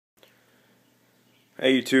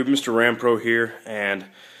Hey YouTube, Mr. Rampro here, and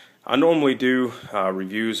I normally do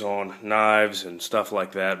reviews on knives and stuff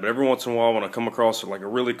like that, but every once in a while when I come across like a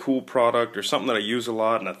really cool product or something that I use a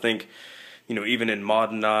lot, and I think, you know, even in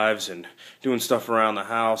modding knives and doing stuff around the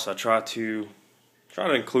house, I try to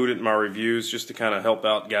include it in my reviews just to kind of help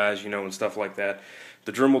out guys, you know, and stuff like that.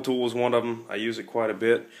 The Dremel tool is one of them. I use it quite a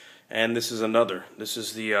bit, and this is another. This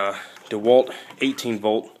is the DEWALT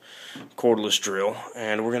 18-volt cordless drill,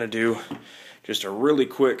 and we're going to do just a really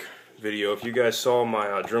quick video. If you guys saw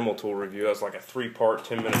my Dremel tool review, that's like a 3-part,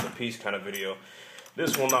 10 minutes a piece kind of video.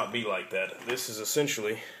 This will not be like that. This is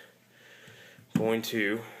essentially going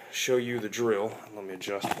to show you the drill. Let me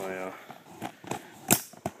adjust my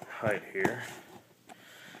height here.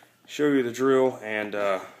 Show you the drill and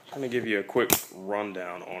kind of give you a quick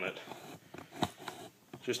rundown on it.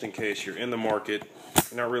 Just in case you're in the market,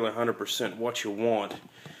 you're not really 100% what you want.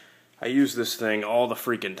 I use this thing all the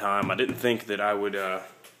freaking time. I didn't think that I would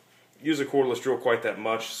use a cordless drill quite that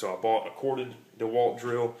much, so I bought a corded DeWalt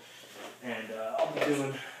drill, and I'll be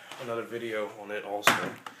doing another video on it also.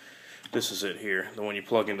 This is it here, the one you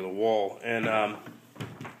plug into the wall, and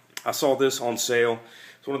I saw this on sale.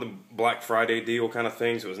 It's one of the Black Friday deal kind of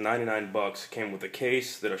things. It was 99 bucks. It came with a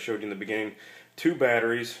case that I showed you in the beginning, 2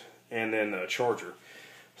 batteries, and then a charger.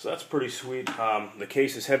 So that's pretty sweet. The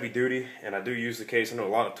case is heavy duty, and I do use the case. I know a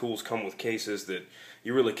lot of tools come with cases that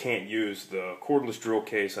you really can't use. The cordless drill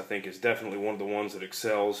case, I think, is definitely one of the ones that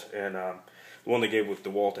excels, and the one they gave with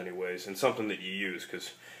DeWalt anyways, and something that you use,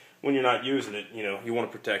 because when you're not using it, you know, you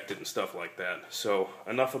want to protect it and stuff like that. So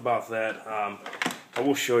enough about that. I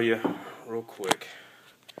will show you real quick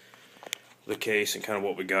the case and kind of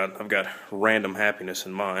what we got. I've got random happiness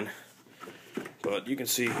in mine, but you can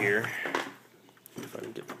see here, if I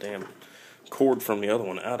can get the damn cord from the other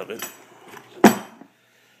one out of it,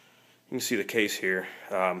 you can see the case here.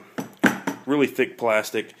 Really thick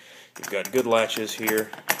plastic. You've got good latches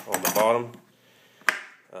here on the bottom.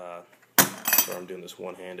 Sorry, I'm doing this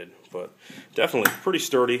one-handed, but definitely pretty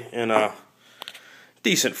sturdy and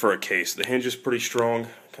decent for a case. The hinge is pretty strong,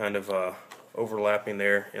 kind of overlapping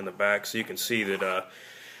there in the back, so you can see that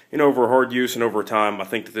you know, over hard use and over time, I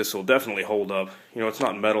think that this will definitely hold up. You know, it's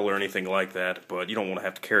not metal or anything like that, but you don't want to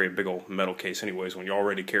have to carry a big old metal case anyways when you're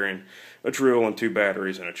already carrying a drill and 2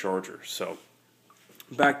 batteries and a charger. So,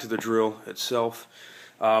 back to the drill itself.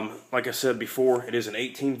 Like I said before, it is an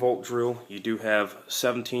 18-volt drill. You do have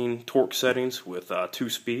 17 torque settings with 2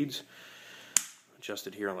 speeds,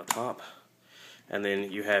 adjusted here on the top. And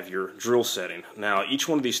then you have your drill setting. Now, each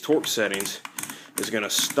one of these torque settings is going to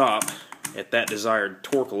stop at that desired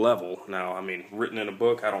torque level. Now, I mean, written in a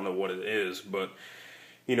book, I don't know what it is, but,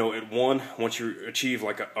 you know, at 1, once you achieve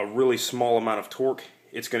like a really small amount of torque,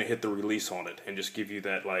 it's going to hit the release on it and just give you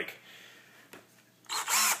that, like,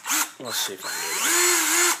 let's see if I can do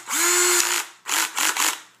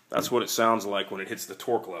it. That's what it sounds like when it hits the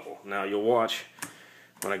torque level. Now, you'll watch,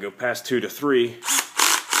 when I go past 2 to 3,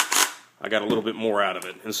 I got a little bit more out of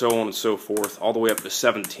it, and so on and so forth, all the way up to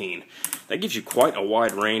 17. That gives you quite a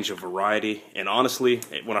wide range of variety, and honestly,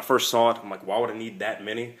 when I first saw it, I'm like, why would I need that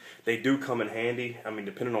many? They do come in handy. I mean,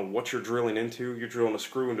 depending on what you're drilling into, you're drilling a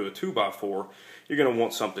screw into a 2x4, you're going to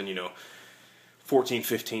want something, you know, 14,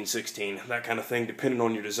 15, 16, that kind of thing, depending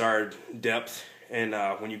on your desired depth. And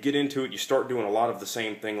when you get into it, you start doing a lot of the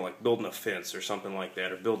same thing, like building a fence or something like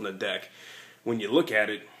that, or building a deck. When you look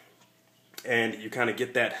at it, and you kind of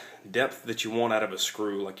get that depth that you want out of a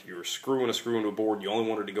screw. Like if you were screwing a screw into a board, you only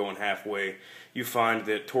wanted to go in halfway, you find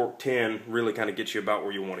that torque 10 really kind of gets you about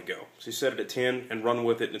where you want to go. So you set it at 10 and run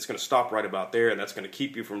with it, and it's going to stop right about there, and that's going to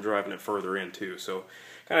keep you from driving it further in too. So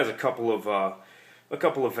kind of has a couple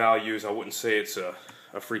of values. I wouldn't say it's a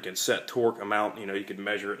freaking set torque amount. You know, you could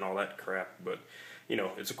measure it and all that crap, but you know,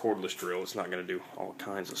 it's a cordless drill. It's not going to do all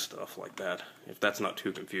kinds of stuff like that. If that's not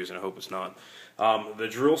too confusing, I hope it's not. The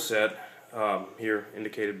drill set, here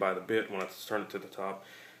indicated by the bit when I turn it to the top,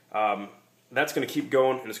 that's going to keep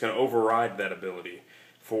going, and it's going to override that ability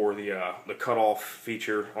for the cutoff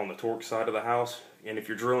feature on the torque side of the house. And if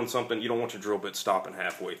you're drilling something, you don't want your drill bit stopping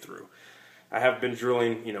halfway through. I have been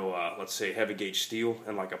drilling, you know, let's say heavy gauge steel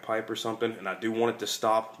and like a pipe or something, and I do want it to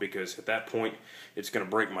stop, because at that point it's going to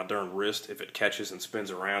break my darn wrist if it catches and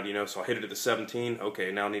spins around, you know. So I hit it at the 17, okay,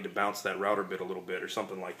 now I need to bounce that router bit a little bit or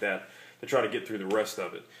something like that to try to get through the rest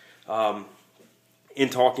of it. In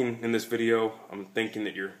talking in this video, I'm thinking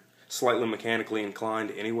that you're slightly mechanically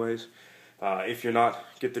inclined anyways. If you're not,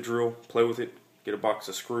 get the drill, play with it, get a box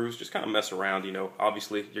of screws, just kind of mess around, you know.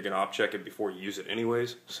 Obviously, you're going to op check it before you use it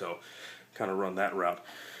anyways, so kind of run that route.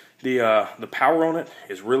 The power on it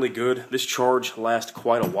is really good. This charge lasts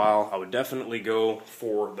quite a while. I would definitely go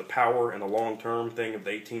for the power and the long-term thing of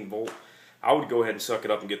the 18 volt. I would go ahead and suck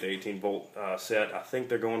it up and get the 18 volt set. I think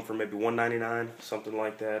they're going for maybe $199, something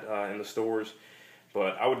like that in the stores.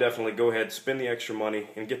 But I would definitely go ahead, spend the extra money,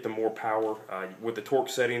 and get the more power. With the torque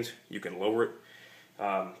settings, you can lower it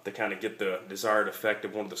to kind of get the desired effect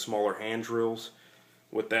of one of the smaller hand drills.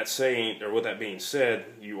 With that being said,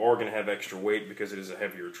 you are going to have extra weight because it is a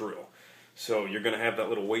heavier drill. So you're going to have that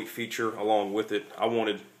little weight feature along with it. I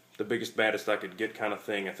wanted the biggest, baddest I could get kind of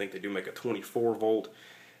thing. I think they do make a 24 volt.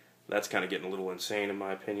 That's kind of getting a little insane in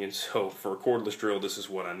my opinion. So for a cordless drill, this is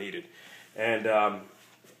what I needed. And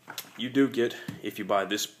you do get, if you buy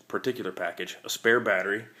this particular package, a spare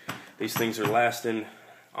battery. These things are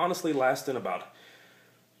honestly lasting about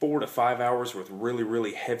 4 to 5 hours with really,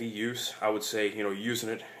 really heavy use. I would say, using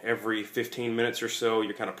it every 15 minutes or so,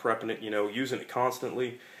 you're kind of prepping it, using it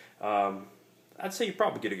constantly. I'd say you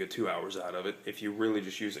probably get a good 2 hours out of it if you really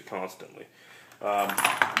just use it constantly.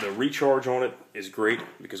 The recharge on it is great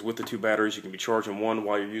because with the 2 batteries, you can be charging one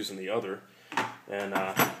while you're using the other. And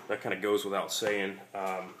that kind of goes without saying.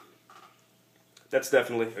 That's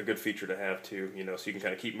definitely a good feature to have too, so you can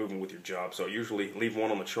kind of keep moving with your job. So I usually leave one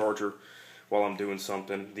on the charger while I'm doing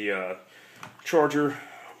something. The charger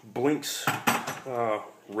blinks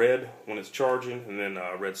red when it's charging, and then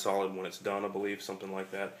red solid when it's done, I believe, something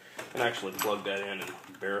like that. And actually plug that in and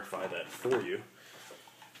verify that for you.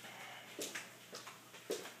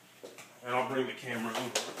 And I'll bring the camera over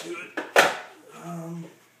to it.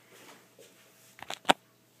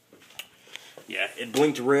 Yeah, it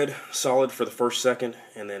blinked red solid for the first second,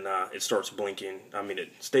 and then it starts blinking.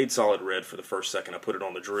 It stayed solid red for the first second. I put it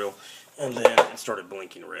on the drill, and then it started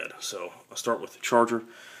blinking red. So I'll start with the charger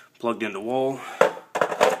plugged into wall,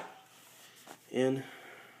 in,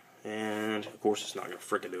 and of course it's not going to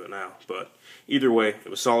frickin' do it now. But either way, it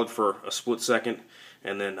was solid for a split second,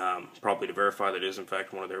 and then probably to verify that it is in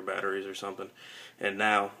fact one of their batteries or something. And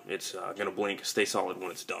now it's going to blink, stay solid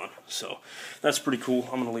when it's done. So that's pretty cool.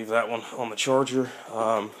 I'm going to leave that one on the charger.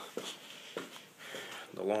 The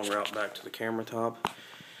long route back to the camera top.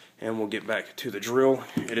 And we'll get back to the drill.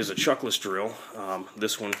 It is a chuckless drill.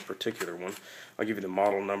 This one, particular one. I'll give you the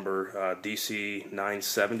model number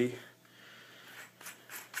DC970.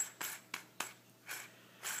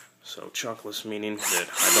 So chuckless meaning that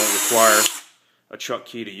I don't require a chuck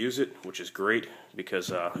key to use it, which is great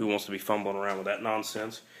because who wants to be fumbling around with that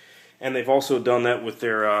nonsense? And they've also done that with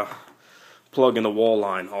their plug in the wall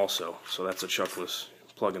line also. So that's a chuckless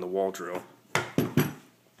plug in the wall drill.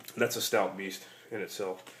 That's a stout beast in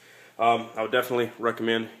itself. I would definitely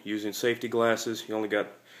recommend using safety glasses. You only got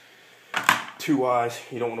 2 eyes.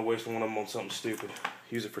 You don't want to waste one of them on something stupid.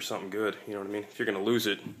 Use it for something good. You know what I mean? If you're going to lose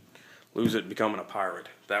it becoming a pirate.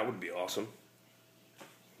 That would be awesome.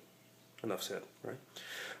 Enough said, right?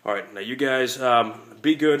 Alright, now you guys,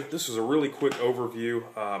 be good. This was a really quick overview.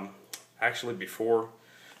 Actually, before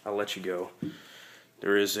I let you go,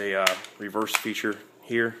 there is a reverse feature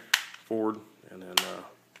here, forward, and then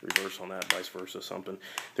reverse on that, vice versa, something.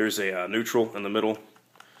 There's a neutral in the middle,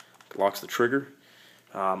 locks the trigger.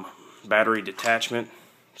 Battery detachment,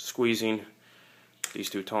 squeezing these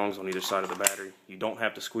 2 tongs on either side of the battery. You don't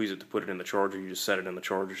have to squeeze it to put it in the charger, you just set it in the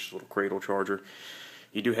charger, it's a little cradle charger.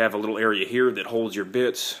 You do have a little area here that holds your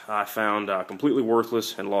bits. I found completely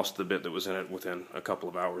worthless and lost the bit that was in it within a couple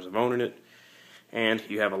of hours of owning it. And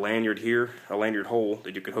you have a lanyard here, a lanyard hole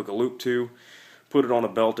that you can hook a loop to, put it on a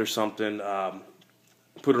belt or something,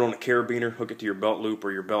 put it on a carabiner, hook it to your belt loop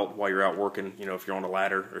or your belt while you're out working, if you're on a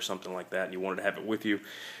ladder or something like that and you wanted to have it with you.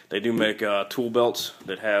 They do make tool belts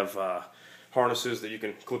that have harnesses that you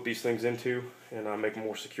can clip these things into and make them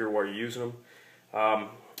more secure while you're using them.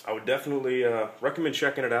 I would definitely recommend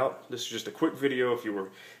checking it out. This is just a quick video if you were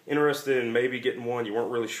interested in maybe getting one, you weren't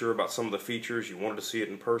really sure about some of the features, you wanted to see it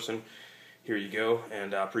in person. Here you go,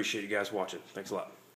 and I appreciate you guys watching. Thanks a lot.